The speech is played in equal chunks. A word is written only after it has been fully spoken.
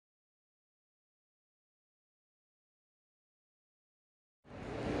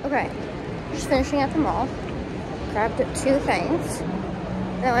Okay, just finishing at the mall. Grabbed 2 things.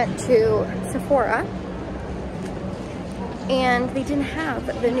 Then I went to Sephora. And they didn't have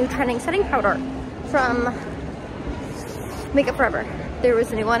the new trending setting powder from Makeup Forever. There was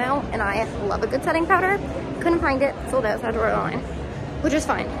a new one out, and I love a good setting powder. Couldn't find it, sold out, so I had to order online. Which is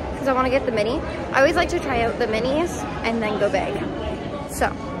fine, because I want to get the mini. I always like to try out the minis and then go big. So,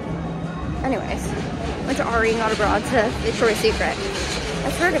 anyways, went to Ari and got abroad to Victoria's Secret.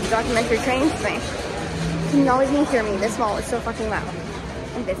 I've heard of documentary trains me. Can y'all even hear me? This mall is so fucking loud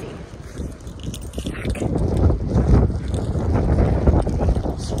and busy.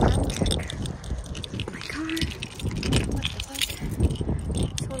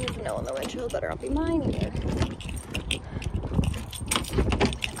 Better not be mine either.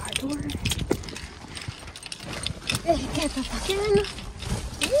 The car door. Get the fuck in.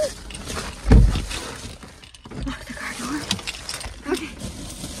 Lock the car door. Okay.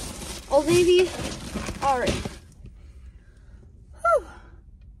 Old Navy. Alright. Whew.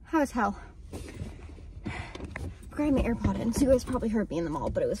 How's hell? Grabbed my AirPod in, so you guys probably heard me in the mall,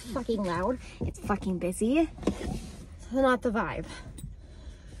 but it was fucking loud. It's fucking busy. So not the vibe.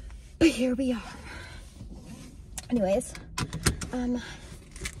 But here we are. Anyways, I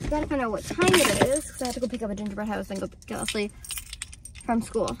gotta find out what time it is because I have to go pick up a gingerbread house and go get Leslie from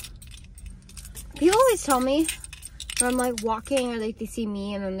school. People always tell me when I'm like walking or like they see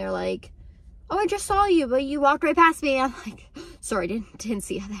me and then they're like, "Oh, I just saw you, but you walked right past me." I'm like, "Sorry, didn't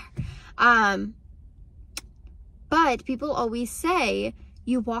see you there." But people always say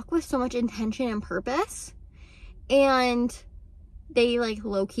you walk with so much intention and purpose, and they like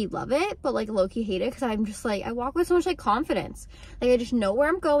low-key love it, but like low-key hate it because I'm just like, I walk with so much like confidence. Like I just know where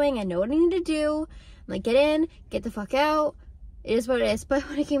I'm going. I know what I need to do. I'm like, get in, get the fuck out. It is what it is. But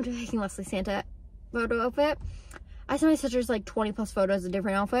when it came to making Leslie Santa photo outfit, I sent my sisters like 20 plus photos of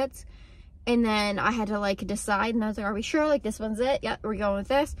different outfits. And then I had to like decide, and I was like, are we sure? Like this one's it? Yep, we're going with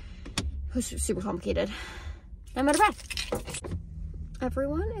this. It was super complicated. I'm out of breath.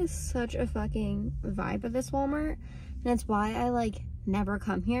 Everyone is such a fucking vibe at this Walmart. And that's why I like never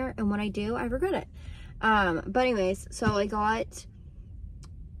come here, and when I do, I regret it. But anyways, so I got,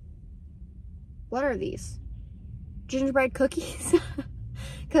 what are these? Gingerbread cookies.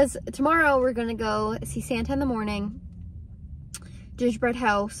 Because tomorrow we're gonna go see Santa in the morning, gingerbread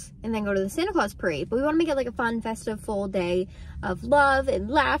house, and then go to the Santa Claus parade. But we want to make it like a fun, festive, full day of love and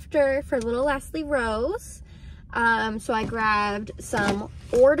laughter for little Leslie Rose. So I grabbed some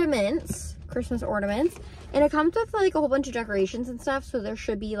ornaments, Christmas ornaments, and it comes with like a whole bunch of decorations and stuff, so there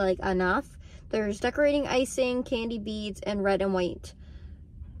should be like enough. There's decorating icing, candy beads, and red and white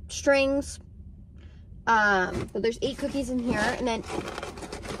strings. But there's 8 cookies in here, and then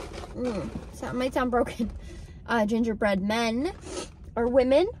that might sound broken. Gingerbread men or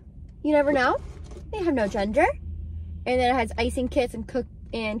women, you never know. They have no gender. And then it has icing kits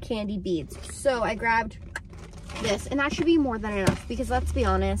and candy beads. So I grabbed this, and that should be more than enough because let's be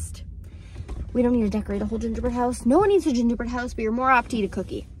honest, we don't need to decorate a whole gingerbread house. No one needs a gingerbread house, but you're more apt to eat a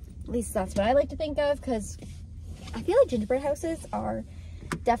cookie. At least that's what I like to think of, because I feel like gingerbread houses are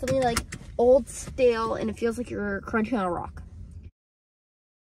definitely like old, stale, and it feels like you're crunching on a rock.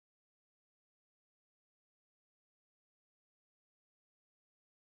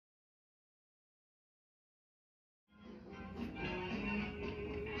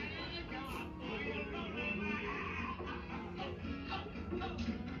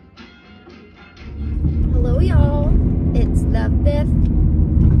 Hello y'all, it's the 5th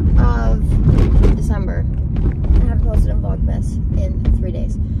of December. I haven't posted in Vlogmas in 3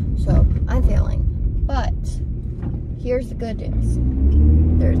 days, so I'm failing. But here's the good news.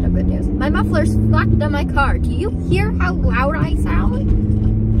 There's no good news. My muffler's fucked on my car. Do you hear how loud I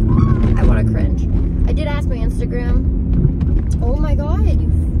sound? I want to cringe. I did ask my Instagram. Oh my god,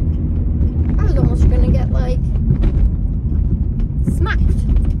 I was almost gonna get like smacked.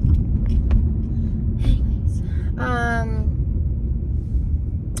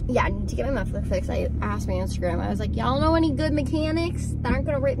 Yeah, I need to get my muffler fixed. I asked my Instagram. I was like, y'all know any good mechanics that aren't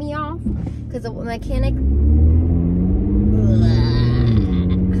gonna rip me off? Because the mechanic,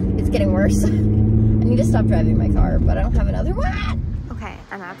 it's getting worse. I need to stop driving my car, but I don't have another one. Okay,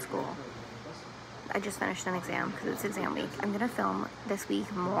 I'm at school. I just finished an exam because it's exam week. I'm gonna film this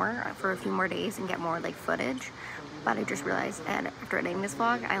week more for a few more days and get more like footage. But I just realized, and after editing this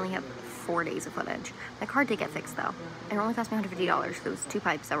vlog, I only have 4 days of footage. My car did get fixed though. It only cost me $150. It was 2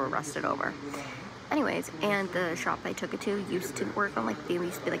 pipes that were rusted over. Anyways, and the shop I took it to used to work on like, they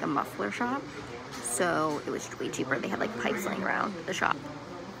used to be like a muffler shop. So it was way cheaper. They had like pipes laying around the shop.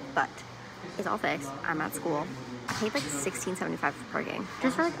 But is all fixed. I'm at school. I paid like $16.75 for parking,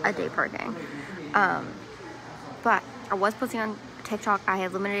 just for like a day parking. But I was posting on TikTok. I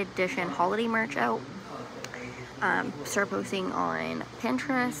have limited edition holiday merch out. Start posting on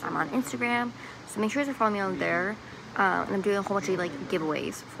Pinterest. I'm on Instagram, so make sure to follow me on there. And I'm doing a whole bunch of like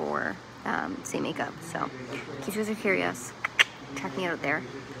giveaways for Say Makeup. So in case you guys are curious, check me out there.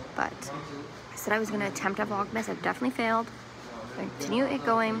 But I said I was gonna attempt a Vlogmas. I've definitely failed. I'm gonna continue it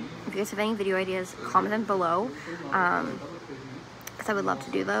going. If you guys have any video ideas, comment them below. Because I would love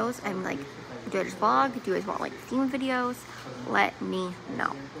to do those. And like, do I just vlog? Do you guys want like theme videos? Let me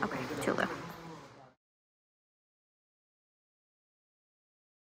know. Okay, toodaloo.